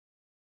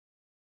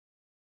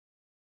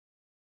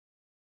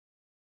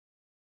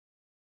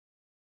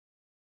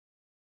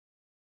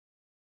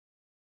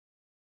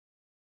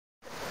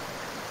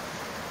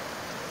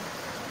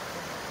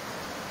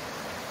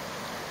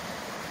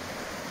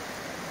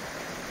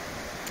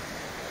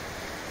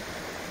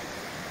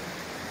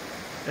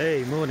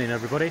Hey, morning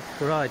everybody.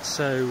 Right,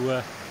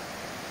 so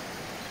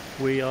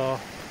we are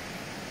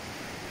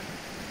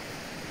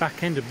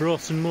back into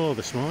Broughton Moor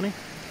this morning,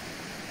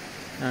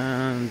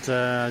 and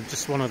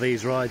just one of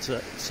these rides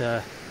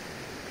that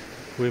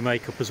we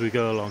make up as we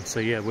go along. So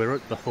yeah, we're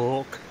at the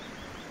Hawk,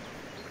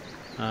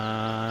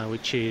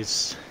 which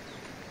is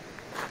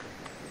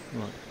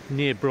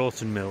near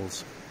Broughton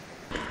Mills.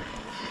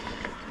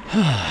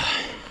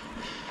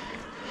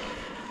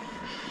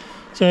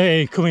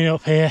 So coming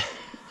up here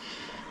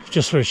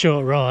just for a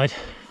short ride,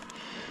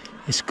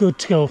 it's good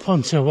to go up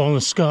onto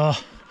Walnut Scar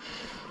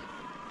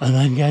and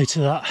then go to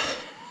that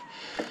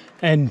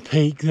end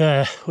peak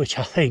there, which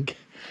I think,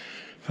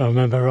 if I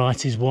remember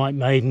right, is White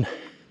Maiden,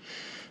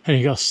 and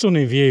you've got a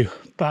stunning view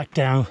back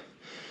down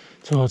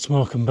towards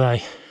Morecambe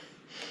Bay.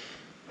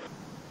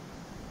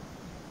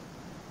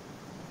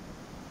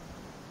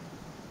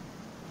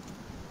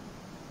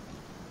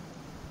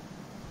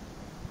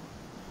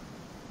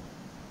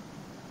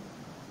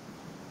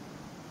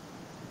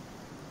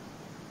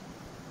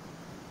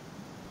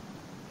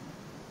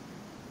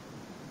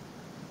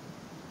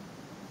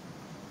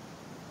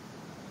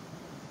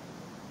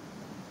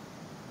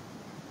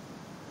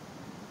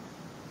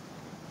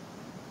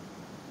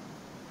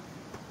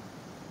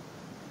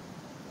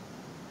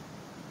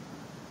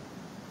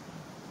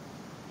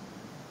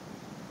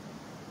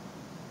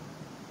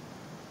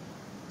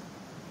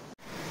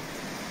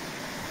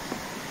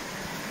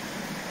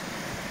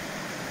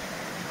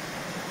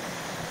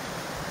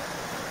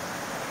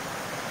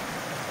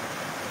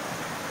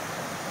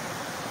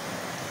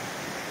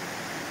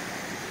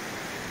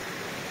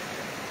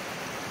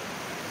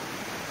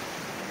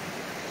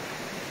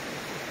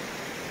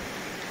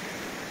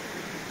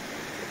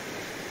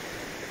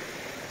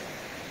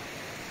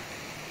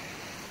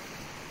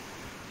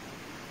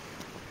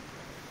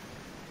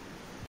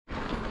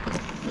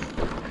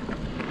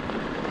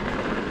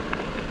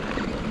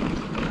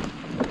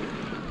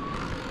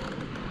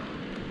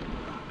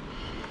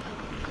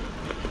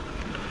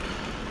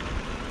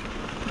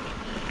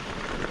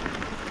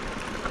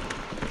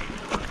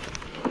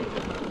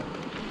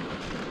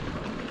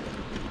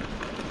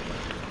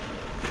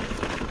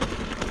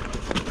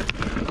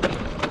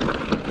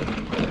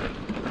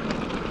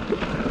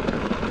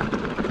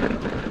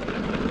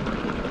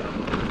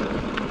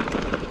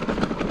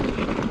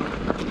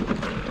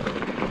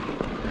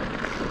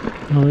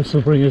 Well, this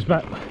will bring us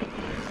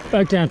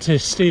back down to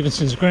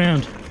Stevenson's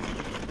ground,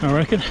 I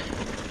reckon.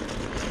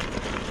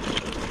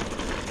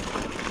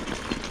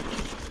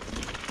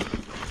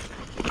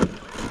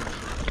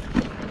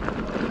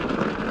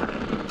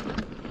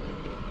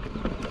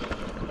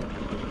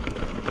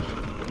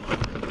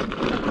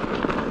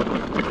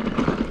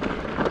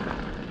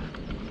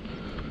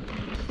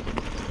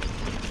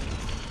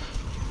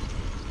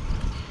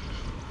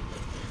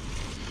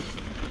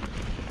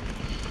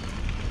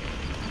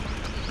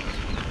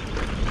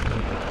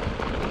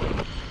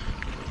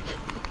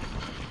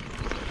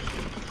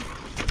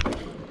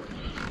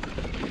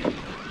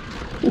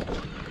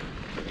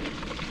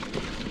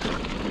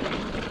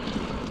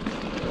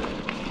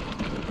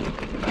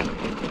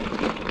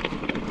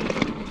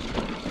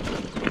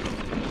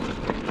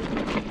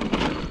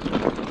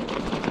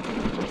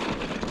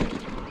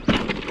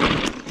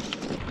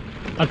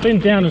 I've been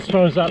down as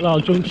far as that Lyle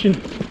Junction,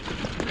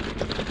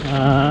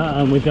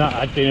 and with that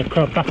I'd been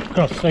back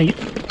across St.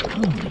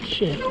 Oh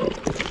shit,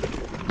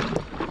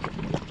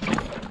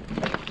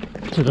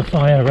 to the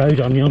fire road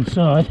on the other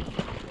side,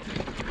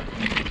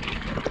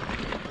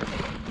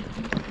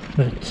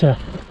 but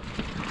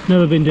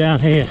never been down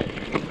here.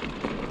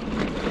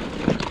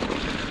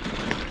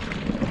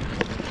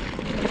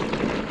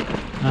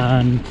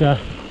 And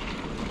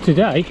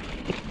today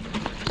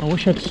I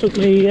wish I'd stuck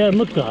the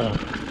mudguard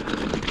on.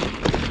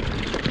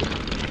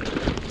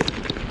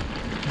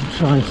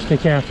 Try and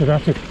stick out of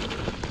that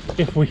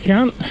if we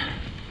can.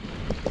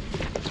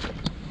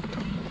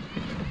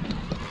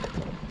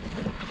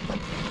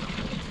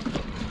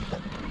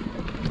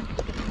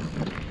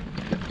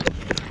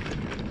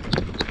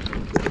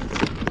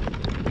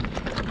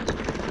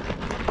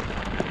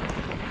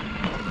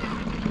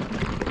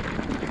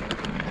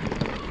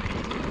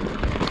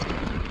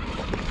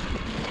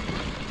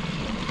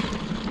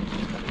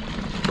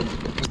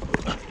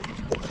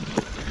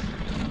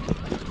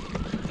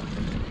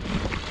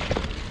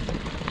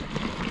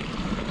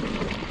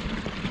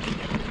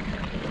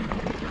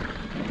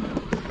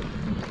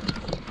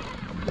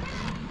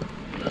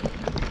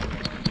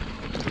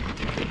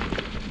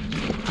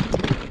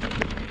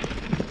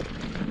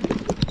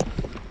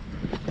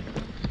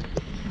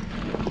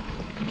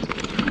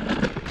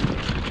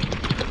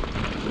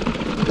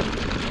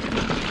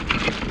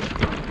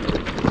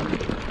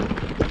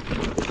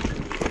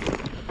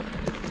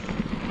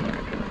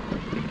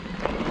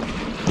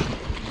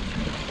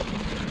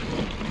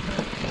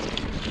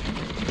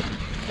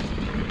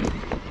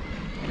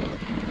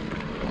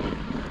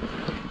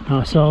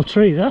 Nice old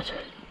tree, that.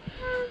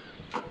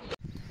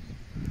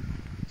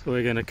 So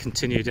we're going to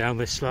continue down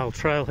this little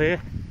trail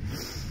here.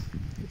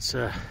 It's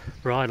a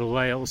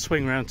bridleway. It'll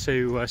swing round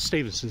to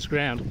Stevenson's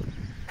ground,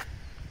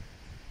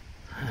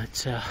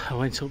 But I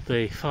went up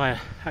the fire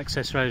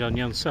access road on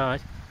yon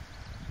side.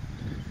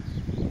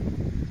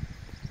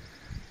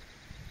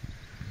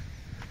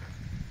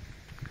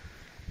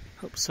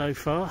 Up so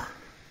far.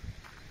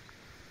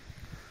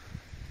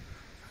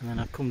 And then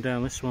I've come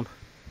down this one,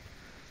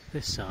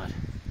 this side.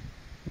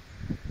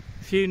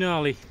 A few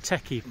gnarly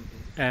techie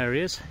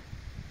areas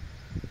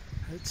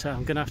that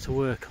I'm going to have to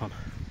work on.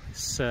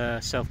 It's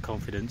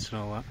self-confidence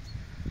and all that.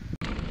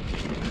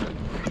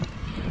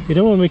 You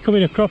don't want me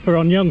coming a cropper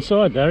on yon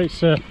side there.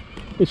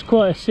 It's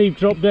quite a steep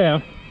drop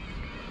down.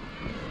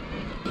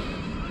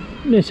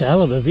 It's a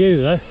hell of a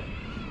view though.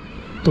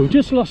 We've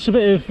just lost a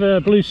bit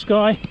of blue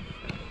sky.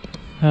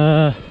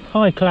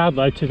 High cloud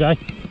though today.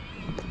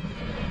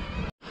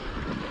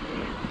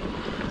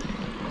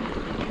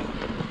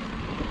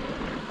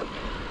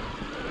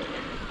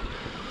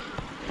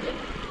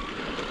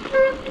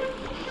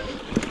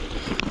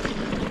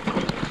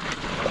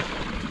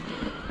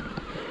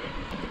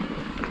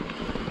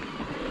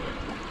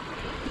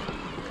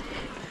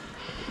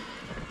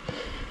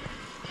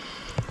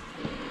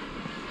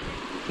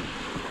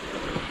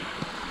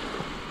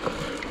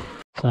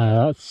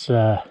 So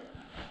that's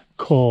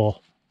Core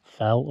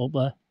Fell up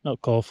there,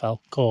 not Core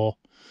Fell, Core.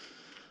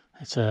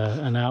 It's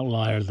an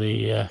outlier of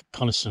the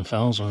Coniston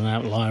Fells and an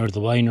outlier of the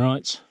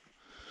Wainwrights.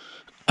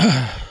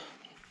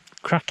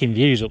 Cracking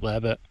views up there,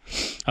 but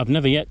I've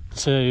never yet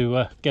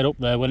to get up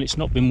there when it's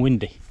not been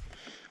windy.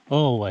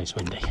 Always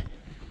windy.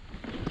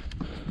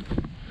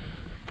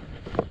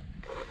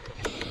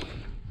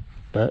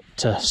 But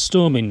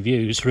storming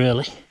views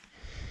really.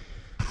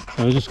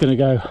 So we're just going to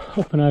go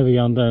up and over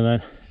yonder and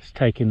then just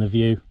take in the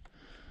view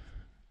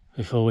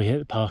before we hit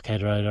the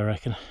Parkhead Road, I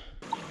reckon.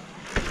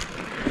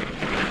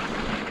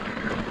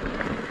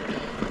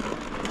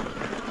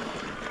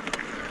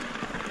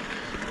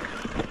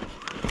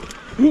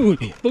 Ooh,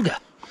 bugger!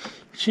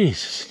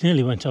 Jeez,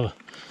 nearly went over.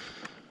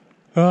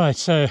 Right,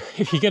 so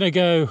if you're going to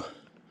go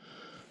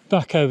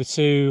back over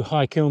to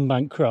High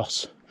Kilnbank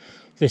Cross,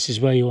 this is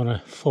where you want to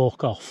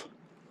fork off.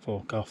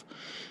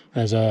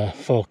 There's a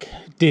fork,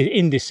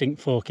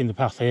 indistinct fork in the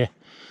path here,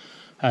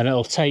 and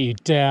it'll take you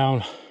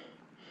down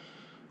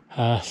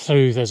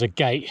through. There's a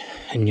gate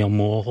in your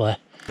moor there.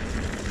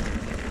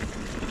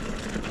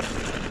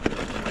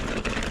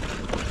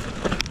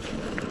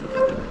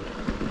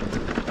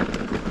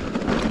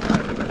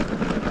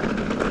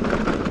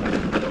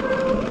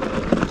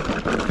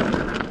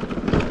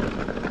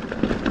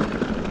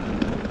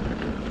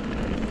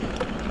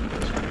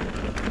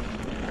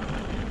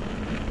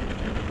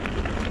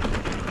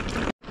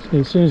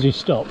 As soon as you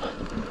stop,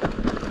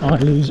 I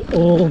lose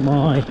all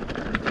my,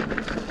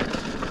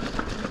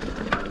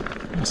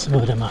 what's the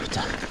word I'm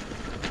after?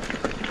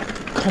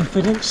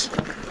 Confidence?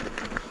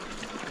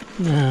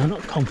 No,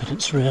 not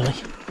confidence really.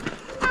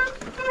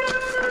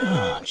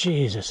 Oh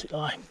Jesus,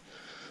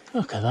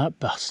 look at that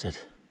bastard.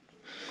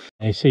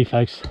 You see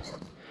folks,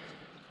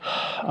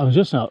 I was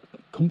just not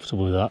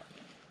comfortable with that.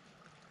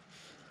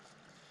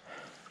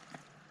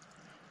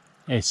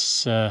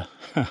 It's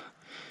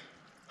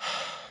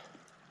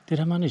did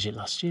I manage it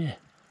last year?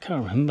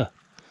 Can't remember.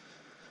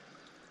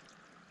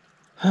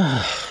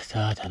 I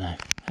don't know.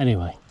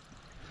 Anyway,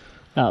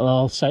 that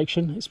little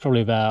section, it's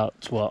probably about,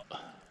 what,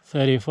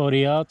 30 or 40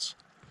 yards?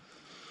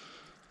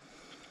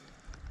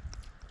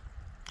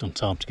 Done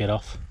time to get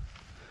off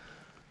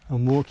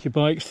and walk your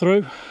bike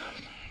through.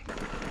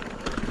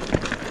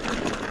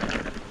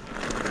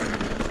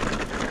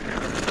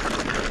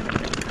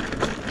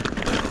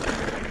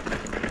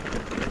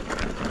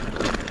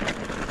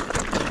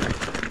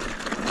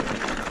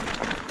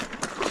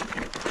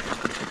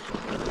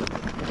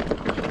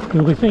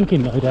 You'll be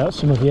thinking, no doubt,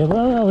 some of you,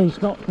 well,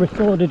 he's not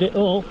recorded it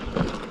all.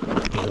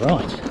 You're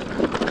right.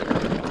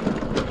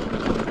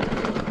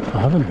 I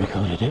haven't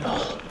recorded it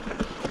all.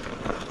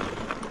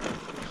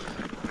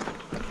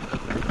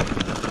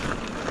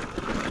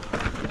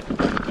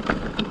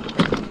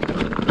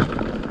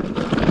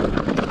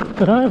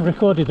 But I have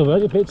recorded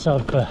the bits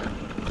I've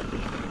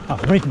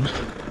ridden.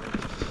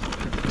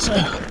 So,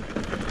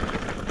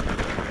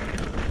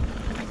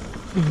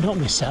 you've not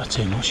missed out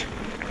too much.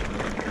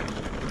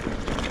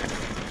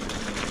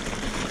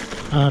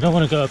 I don't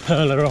want to go a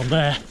perler on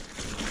there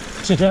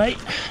today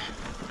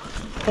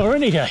or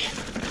any day.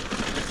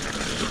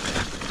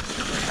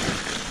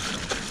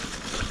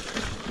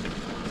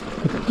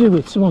 Could do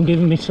with someone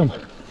giving me some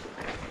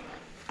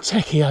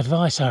techie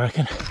advice, I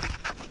reckon.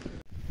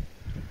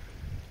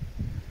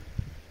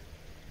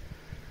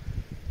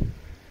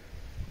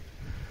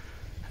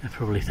 They're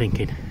probably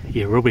thinking,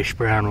 you're rubbish,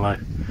 Brownlow.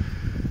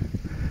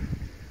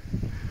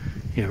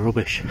 You're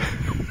rubbish.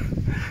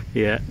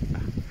 Yeah,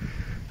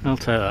 I'll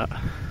take that.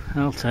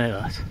 I'll take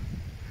that.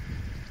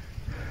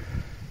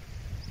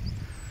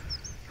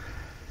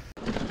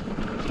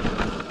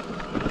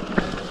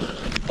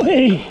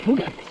 Hey!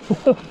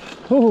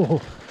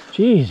 Oh,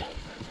 jeez.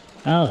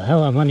 How the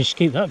hell I managed to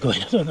keep that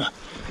going, I don't know.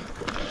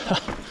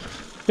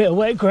 Bit of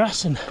wet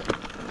grass and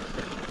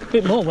a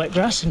bit more wet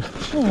grass and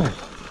oh,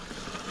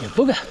 you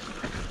bugger.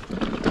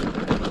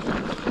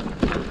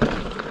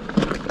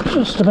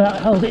 just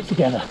about held it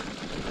together.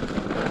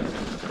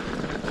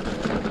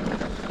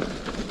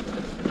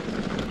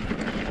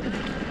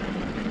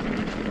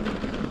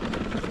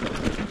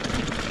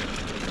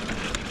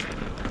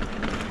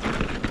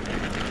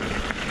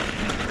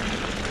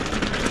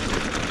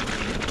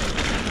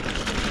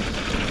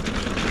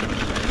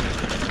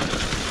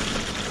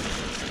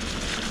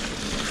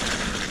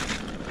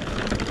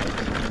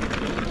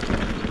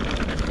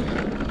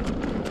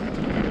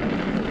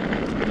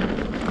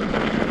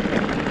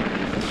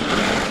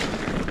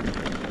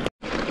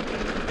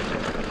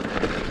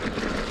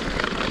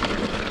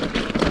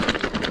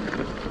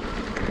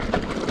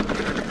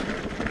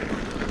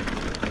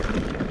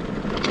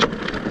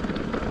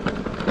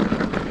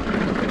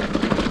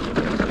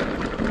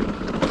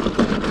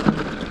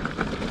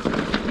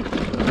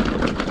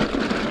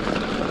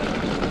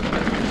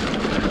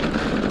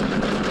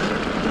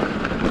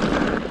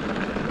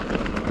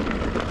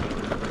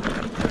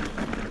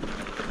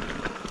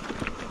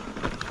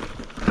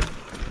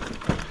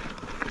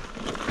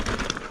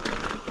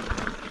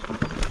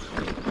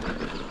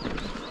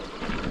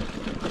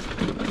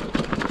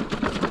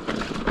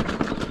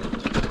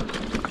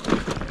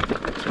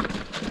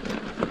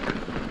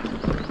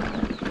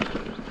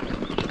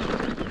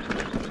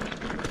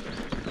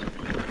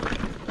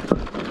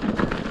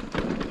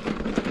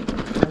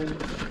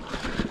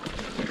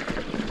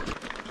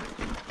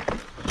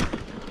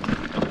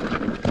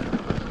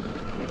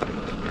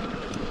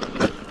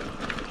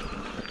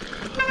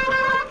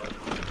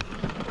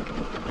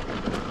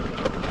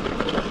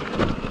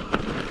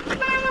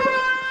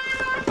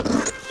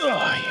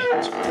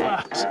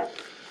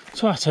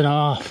 Twat and a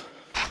half.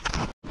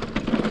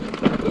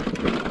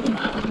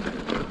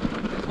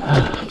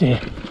 Oh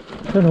dear,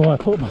 don't know why I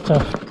put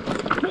myself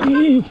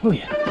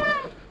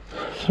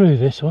through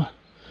this one.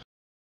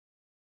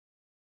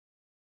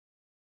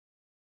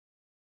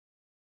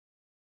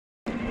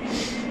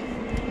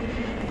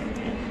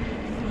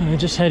 I'm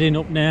just heading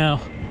up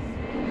now.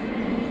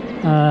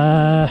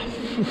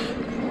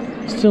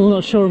 Still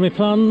not sure of my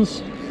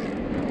plans.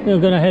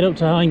 We're going to head up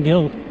to High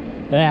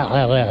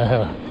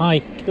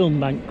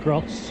Kilnbank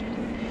Cross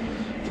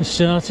for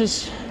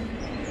starters.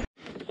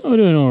 We're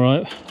doing all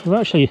right. We've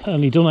actually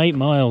only done 8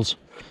 miles,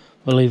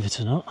 believe it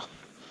or not.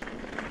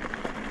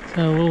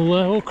 So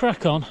we'll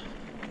crack on.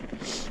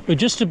 We're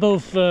just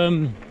above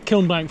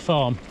Kilnbank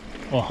Farm,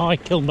 or High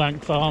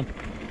Kilnbank Farm,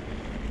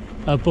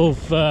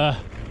 above.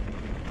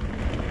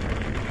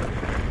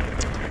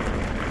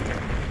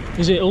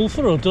 Is it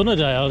Ulfa or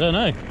Dunnerdale? I don't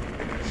know.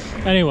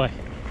 Anyway,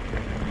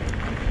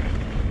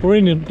 we're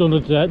in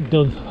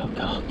Dunnerdale. Oh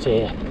God,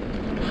 dear.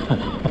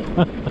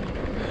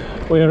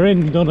 We're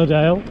in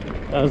Dunnerdale,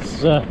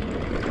 as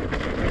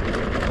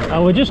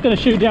and we're just going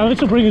to shoot down. This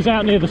will bring us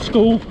out near the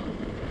school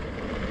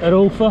at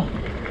Ulfa,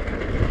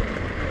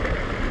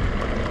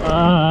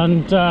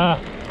 and then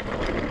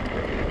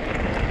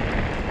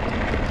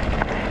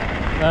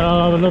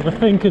I'll have another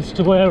think as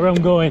to where I'm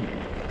going.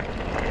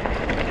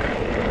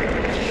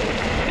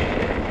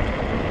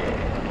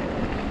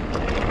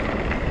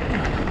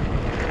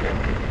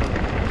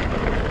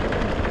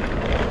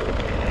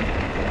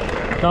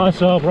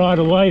 Nice old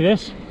bridleway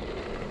this.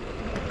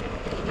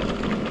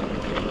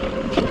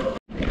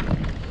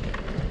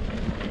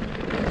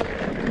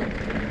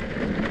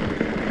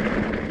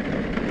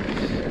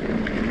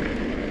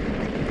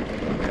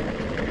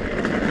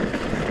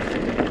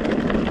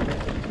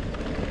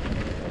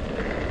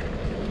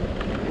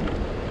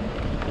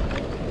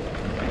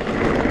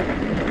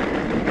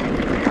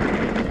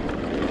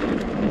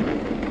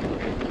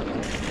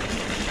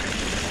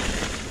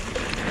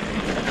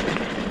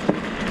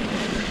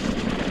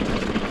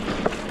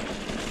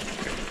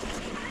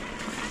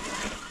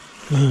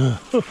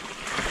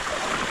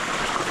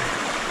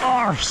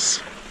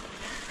 Arse.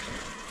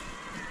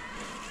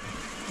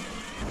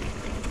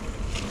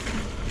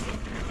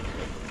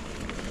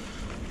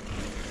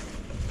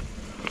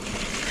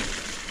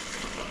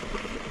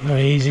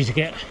 Very easy to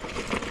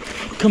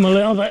come a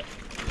little bit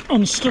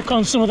unstuck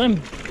on some of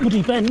them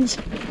muddy bends.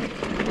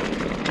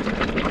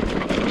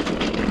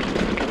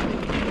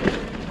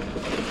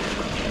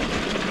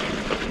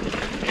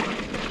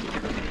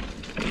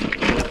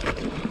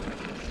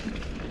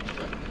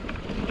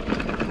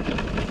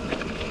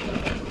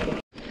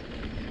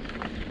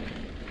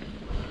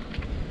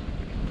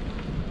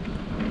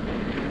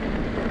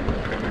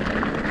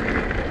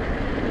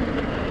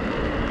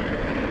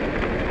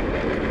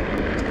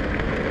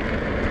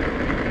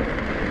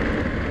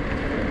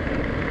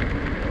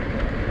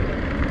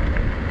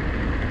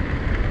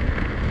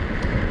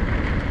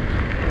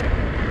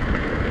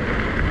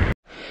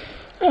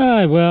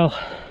 Well,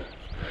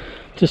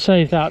 to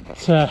save that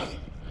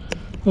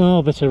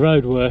little bit of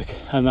road work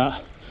and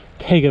that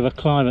pig of a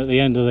climb at the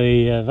end of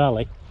the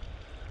valley,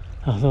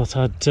 I thought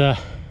I'd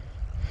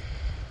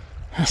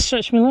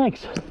stretch my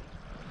legs.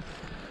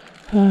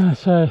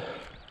 So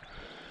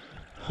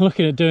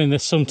looking at doing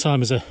this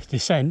sometime as a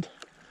descent.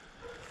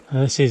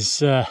 This is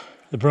the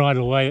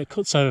bridleway that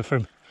cuts over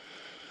from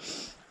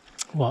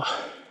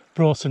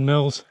Broughton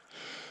Mills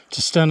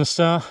to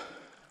Dunnerdale.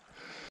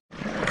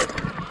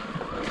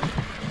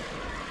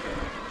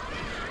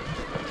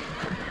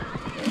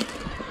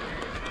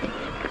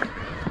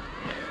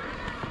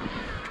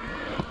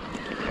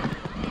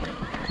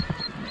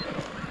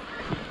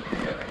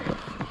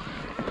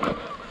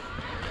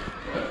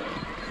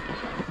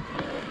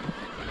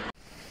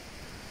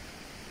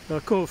 So I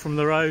come up from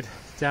the road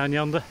down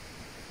yonder.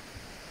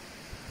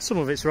 Some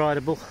of it's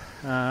rideable,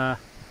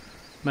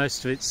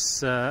 most of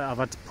it's I've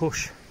had to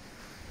push.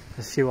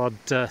 A few odd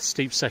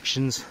steep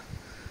sections,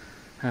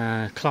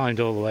 climbed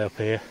all the way up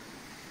here,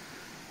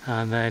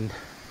 and then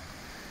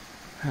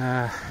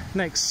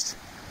next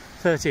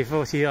 30 or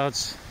 40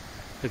 yards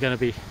are going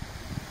to be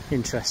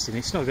interesting.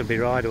 It's not going to be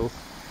rideable.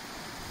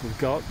 We've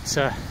got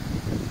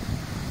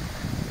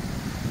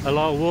a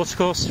lot of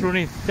watercourse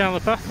running down the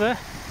path there.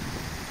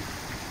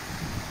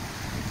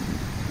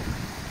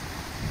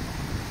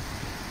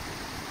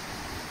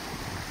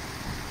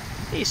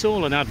 It's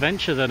all an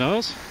adventure than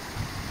us.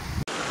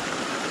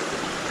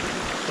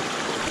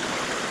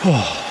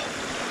 Oh,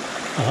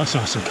 that's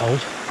nice and cold.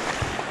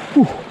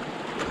 Whew.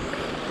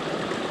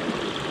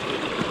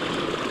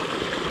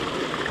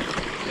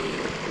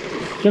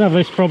 Gonna have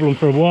this problem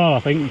for a while, I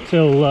think,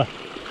 until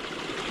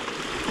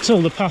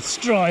the paths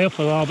dry up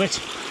a little bit.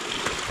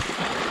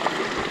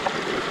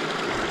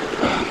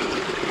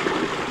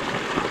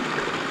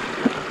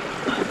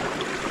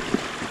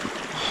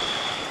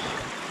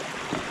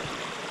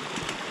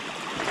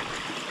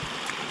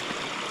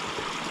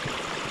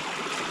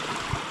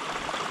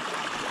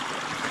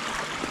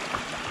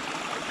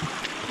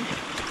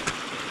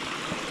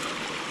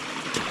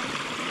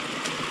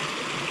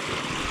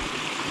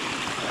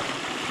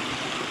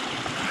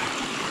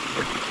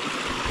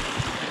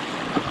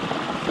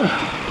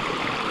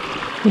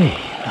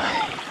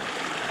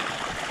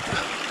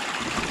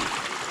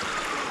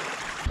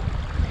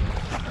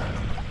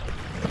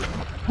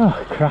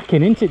 Oh,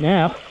 cracking, isn't it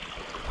now?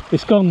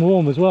 It's gone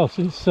warm as well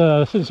since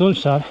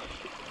lunchtime.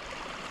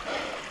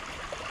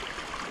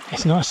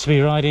 It's nice to be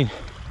riding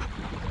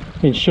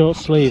in short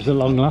sleeves at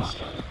long last.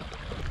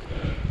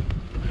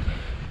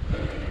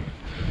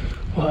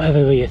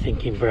 Whatever were you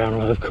thinking,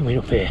 Brownlow, coming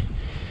up here,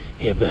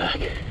 you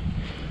berg?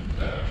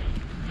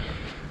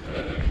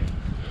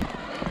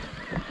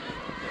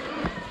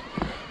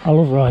 I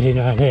love riding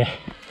around here.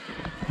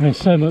 There's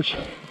so much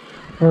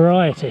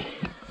variety.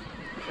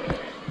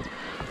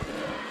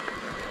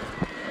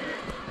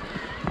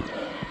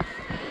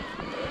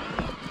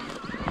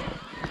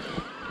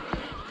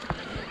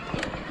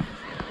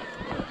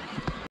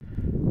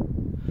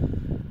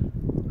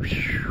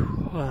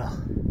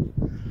 Well,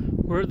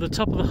 we're at the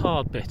top of the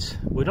hard bit.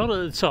 We're not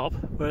at the top,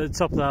 we're at the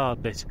top of the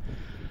hard bit.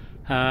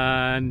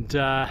 And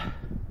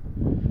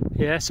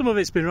yeah, some of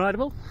it's been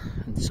rideable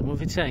and some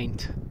of it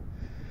ain't.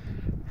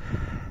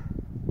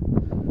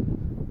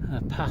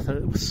 A path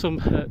at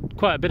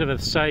quite a bit of a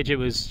stage it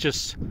was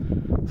just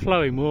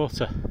flowing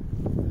water.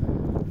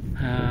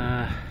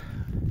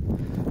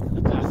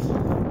 The path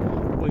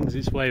wings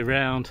its way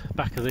round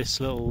back of this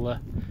little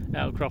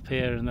outcrop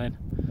here and then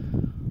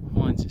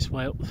winds its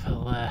way up the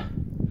hill there.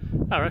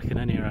 I reckon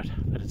anyway,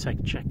 I'd better take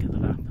a check of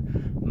the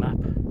map.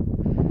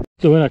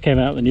 So when I came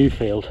out of the new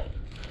field,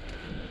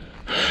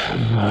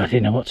 I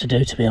didn't know what to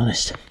do, to be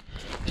honest.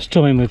 Just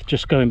toying with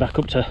just going back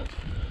up to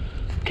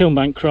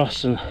Kilnbank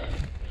Cross and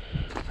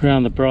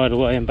around the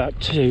bridleway and back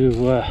to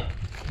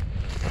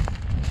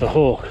the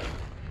Hawk.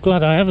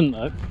 Glad I haven't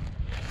though.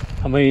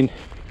 I mean,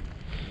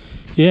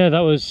 yeah,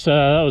 that was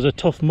a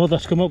tough mother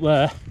to come up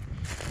there.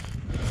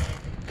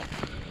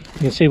 You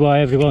can see why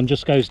everyone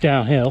just goes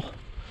downhill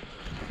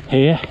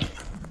here.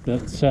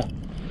 But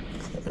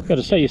you've got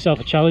to set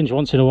yourself a challenge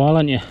once in a while,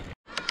 haven't you?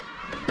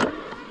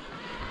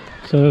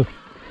 So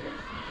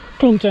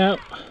clunked out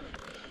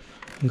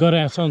and got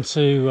out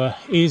onto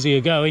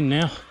easier going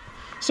now.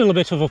 Still a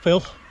bit of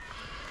uphill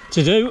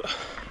to do.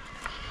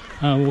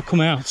 We'll come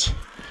out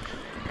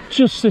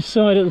just this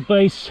side at the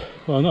base,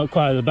 well, not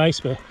quite at the base,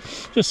 but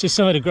just this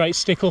side of Great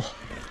Stickle.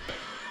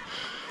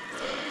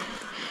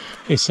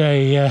 It's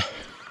a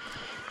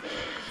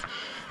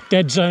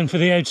dead zone for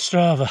the old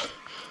Strava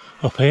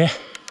up here.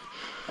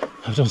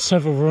 I've done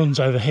several runs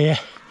over here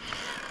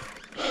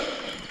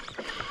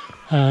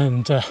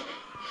and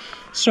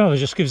Strava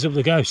just gives up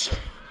the ghost.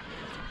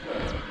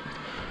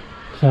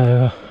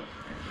 So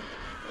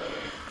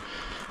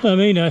let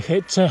me know if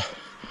it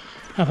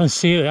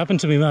happens to you. It happened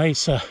to me, mate,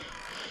 so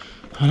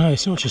I know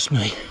it's not just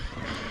me.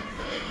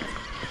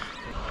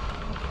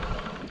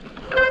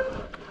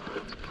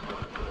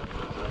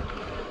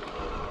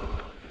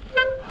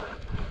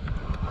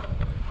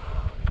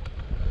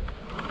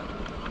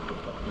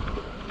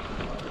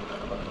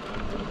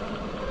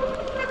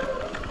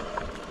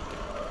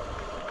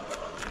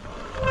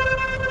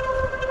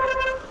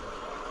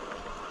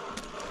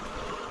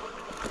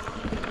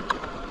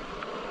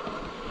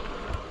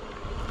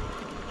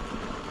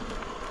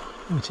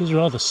 It is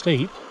rather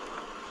steep.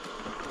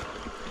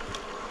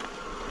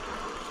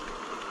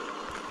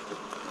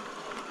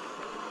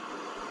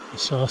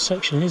 This our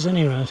section is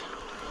any road.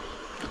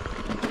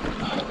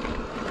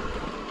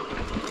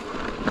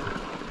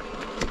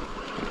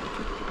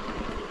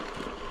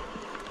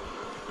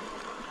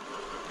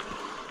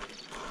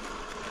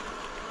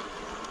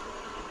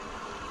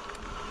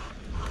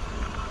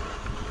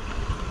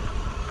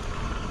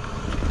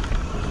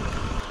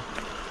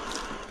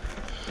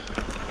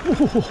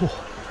 Ooh.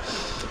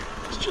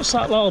 Just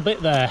that little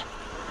bit there.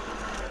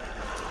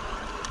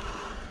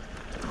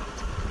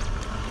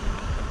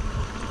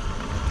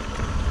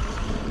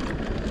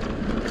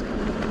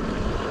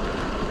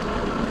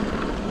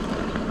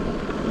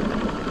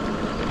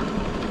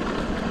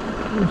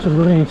 to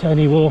run into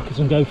any walkers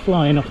and go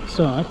flying off the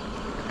side.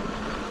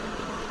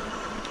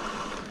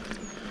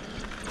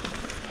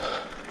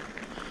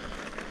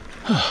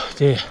 Oh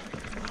dear.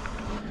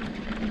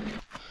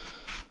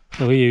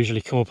 So we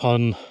usually come up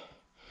on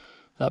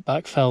that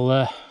back fell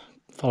there,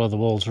 follow the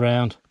walls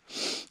round,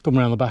 come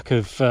around the back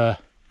of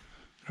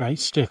Great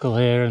Stickle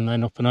here and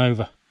then up and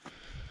over.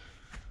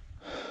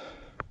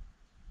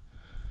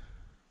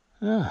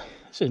 Ah,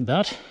 this isn't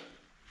bad.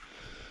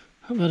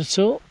 Not bad at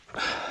all.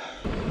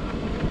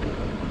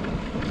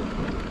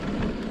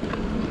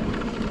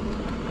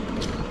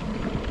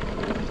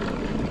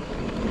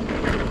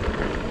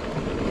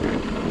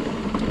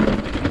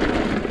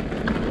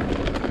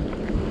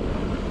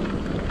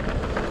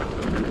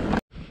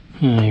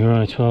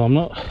 Right, well, I'm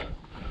not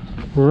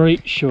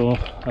right sure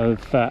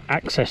of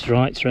access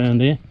rights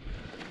around here.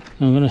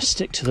 I'm going to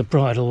stick to the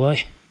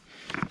bridleway.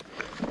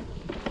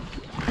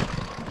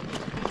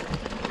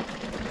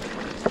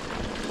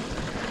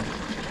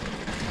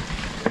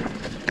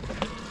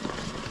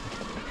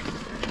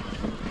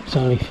 It's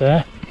only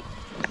fair.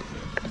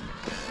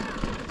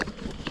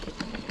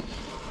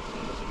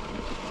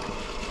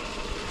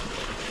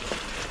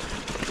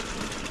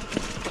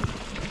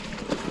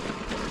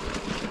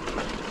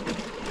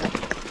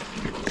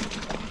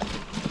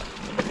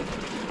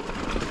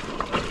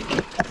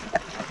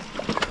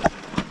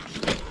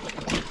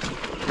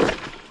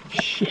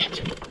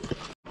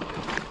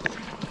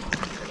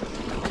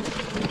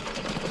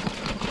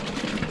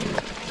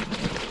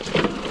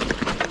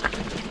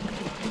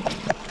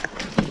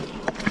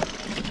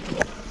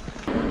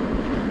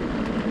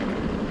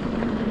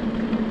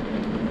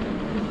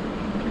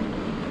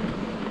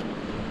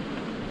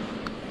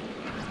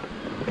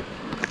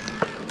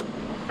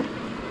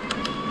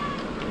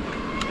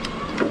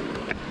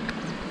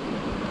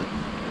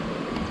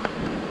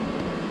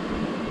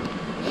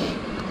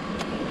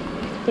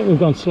 I think we've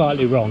gone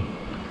slightly wrong.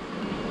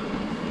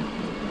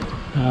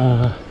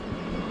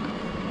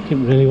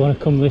 Didn't really want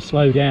to come this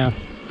low down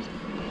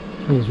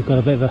because we've got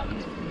a bit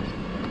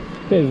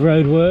of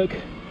road work.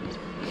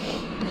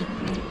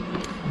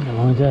 Never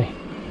mind, eh?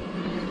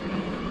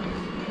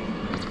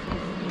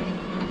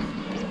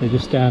 We're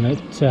just down at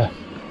the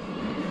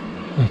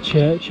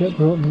church at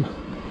Broughton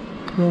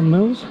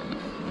Mills.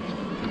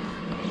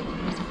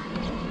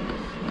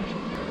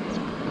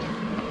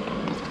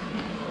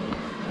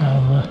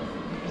 I'll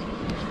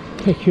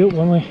pick you up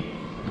when we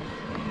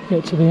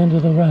get to the end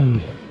of the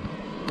road.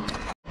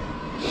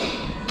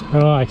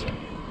 Right,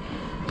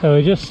 so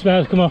we're just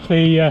about to come off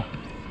the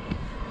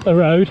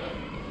road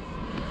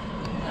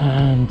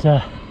and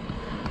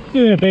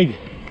doing a big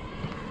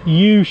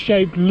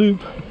U-shaped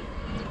loop,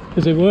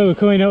 as it were. We're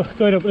going up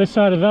this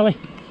side of the valley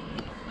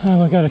and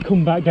we're going to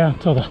come back down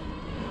to the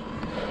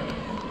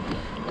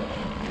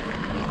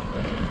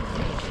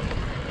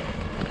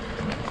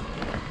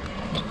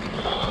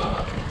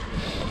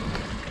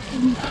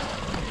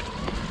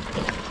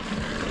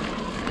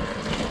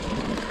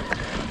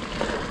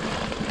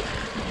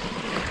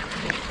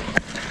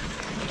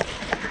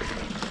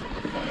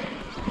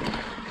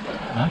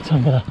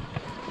I'm gonna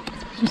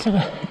just have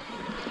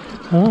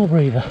a little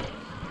breather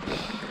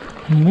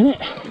in a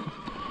minute.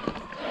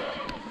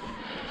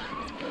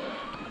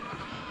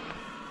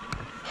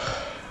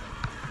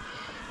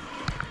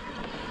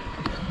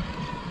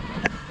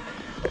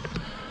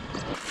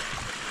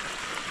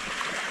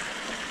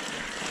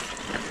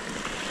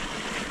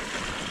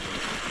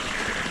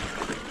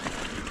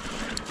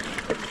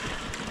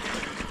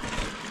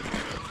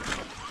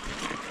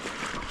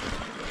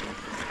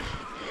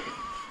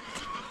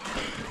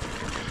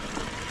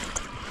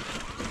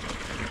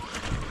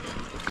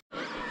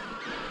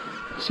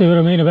 See what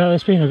I mean about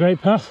this being a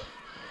great path?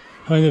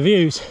 I mean, the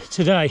views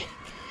today,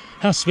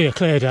 has to be a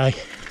clear day,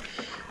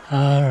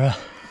 are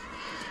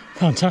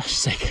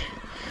fantastic.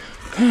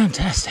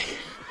 Fantastic.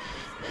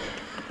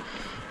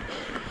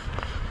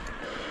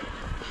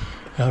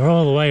 We're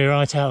all the way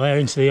right out there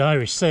into the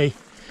Irish Sea.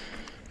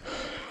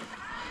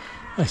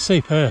 They're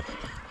superb.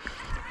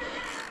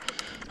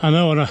 I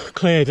know on a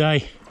clear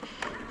day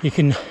you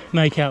can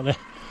make out the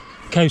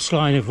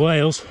coastline of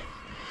Wales.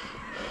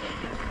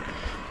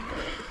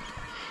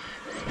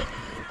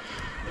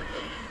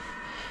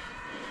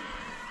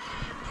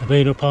 I've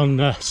been up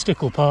on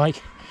Stickle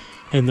Pike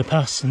in the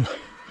past and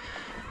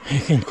you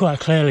can quite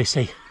clearly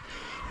see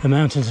the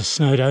mountains of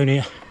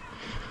Snowdonia.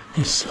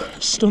 It's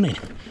stunning,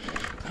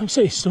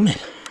 absolutely stunning.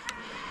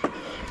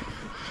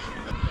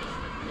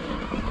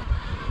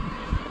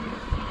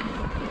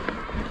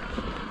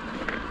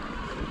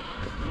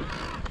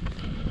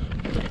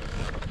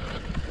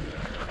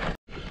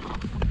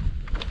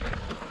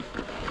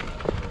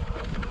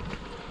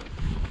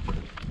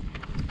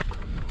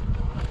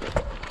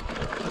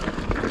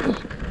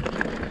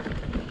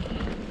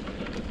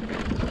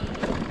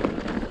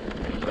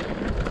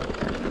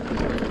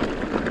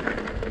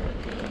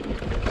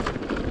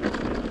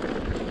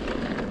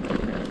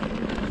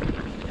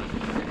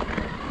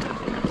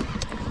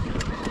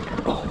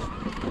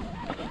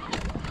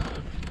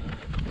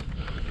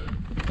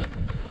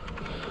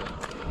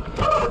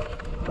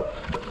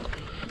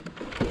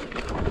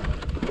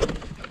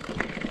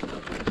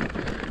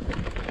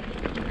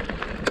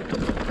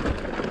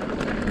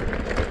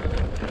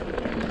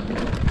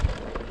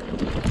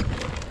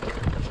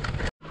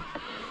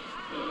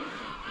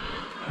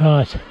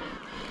 Right,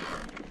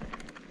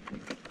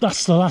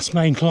 that's the last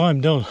main climb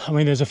done. I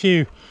mean, there's a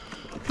few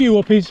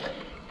uppies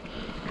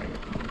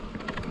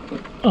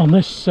on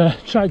this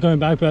track going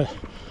back, but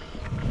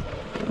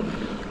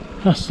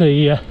that's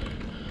the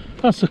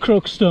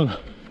crux done.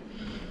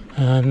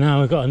 And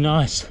now we've got a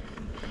nice,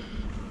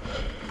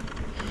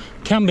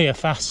 can be a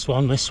fast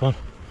one, this one.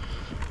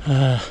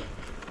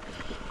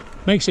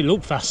 Makes it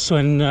look fast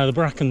when the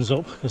bracken's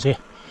up, because it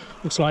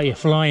looks like you're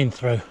flying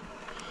through.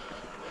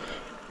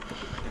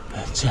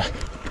 But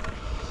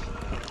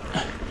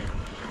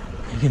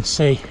you can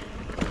see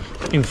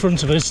in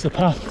front of us the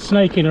path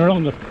snaking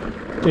around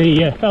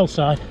the fell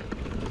side.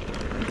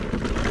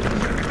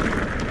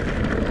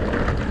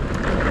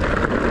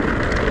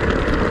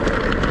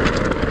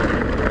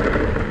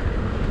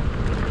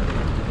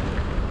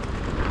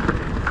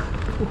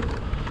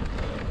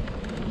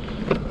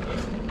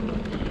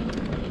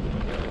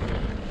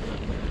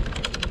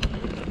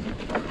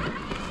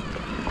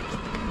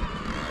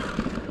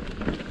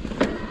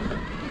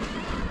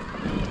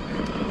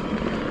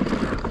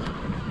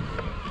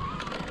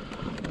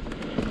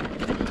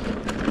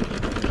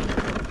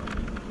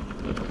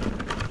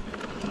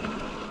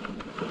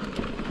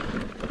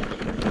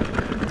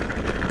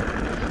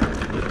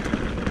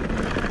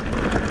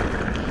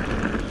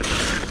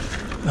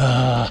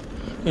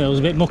 Yeah, it was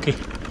a bit mucky.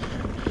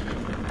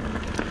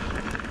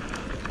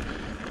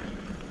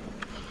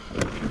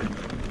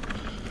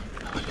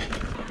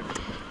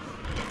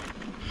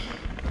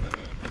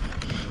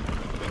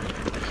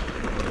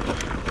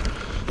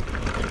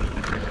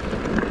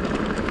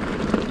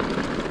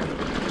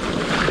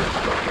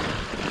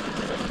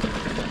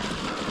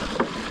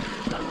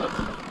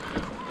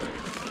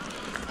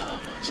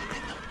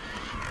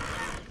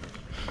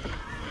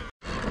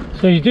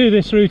 So you do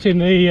this route in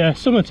the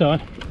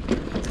summertime,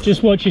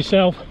 just watch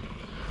yourself.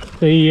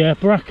 The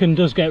bracken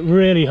does get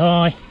really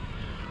high,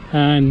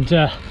 and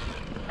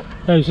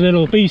those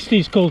little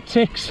beasties called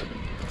ticks,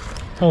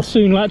 they'll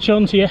soon latch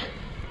onto you.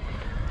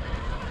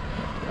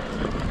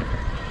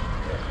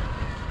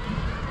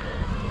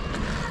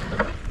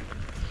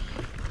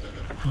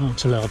 Oh,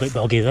 it's a little bit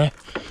boggy there.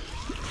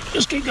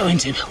 Just keep going,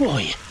 Tim. What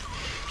are you?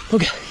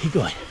 Okay, keep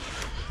going.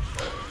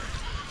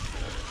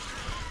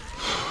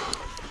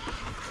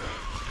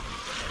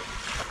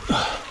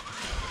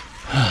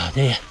 Ah,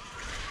 dear.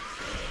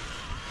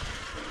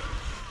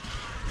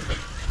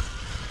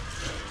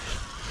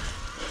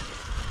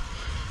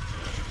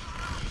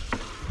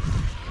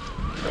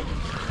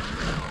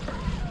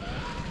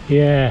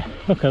 Yeah,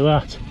 look at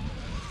that.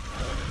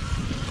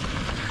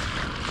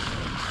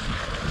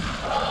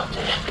 Oh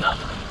dear God.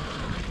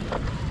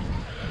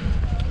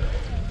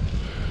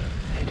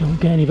 It don't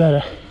get any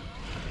better.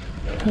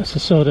 That's the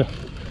sort of...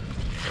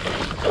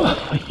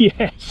 Oh,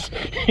 yes!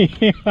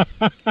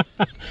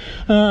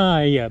 Ah,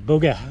 yeah,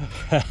 bugger.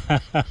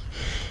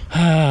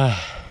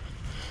 Ah.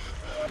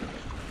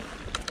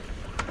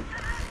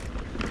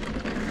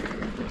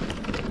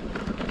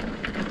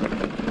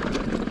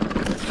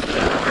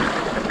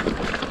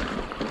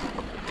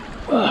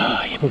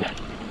 Oh, yeah, bugger.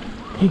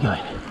 Keep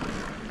going.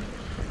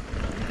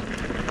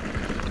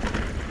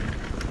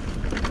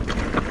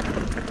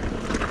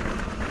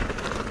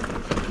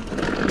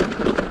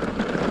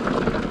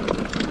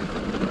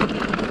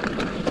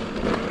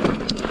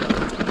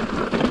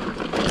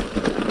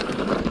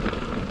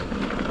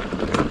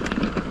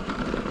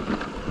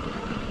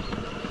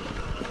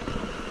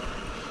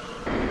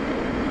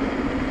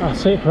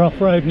 That's it for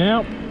off-road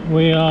now.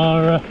 We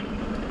are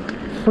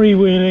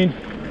freewheeling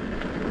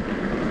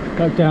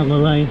back down the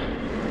lane.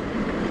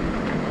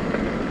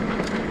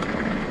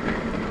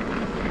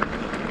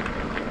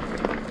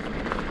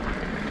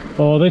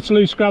 Oh, this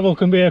loose gravel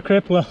can be a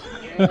crippler.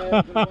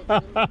 Yeah,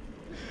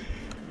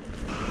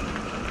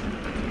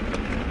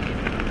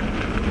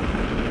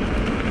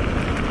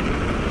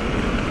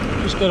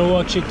 just got to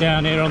watch it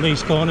down here on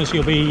these corners.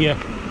 You'll be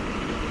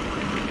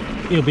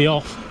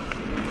off.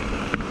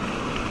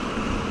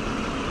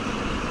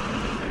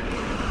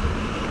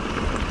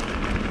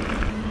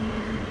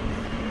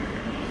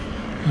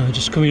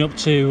 Just coming up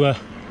to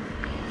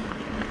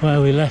where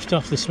we left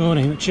off this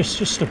morning,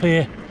 just up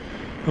here.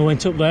 I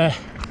went up there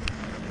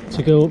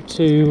to go up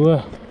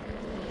to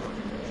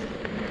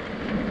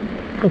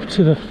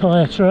the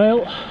fire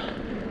trail.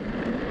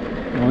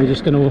 And we're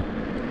just going to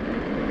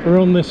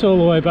run this all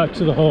the way back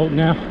to the halt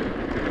now.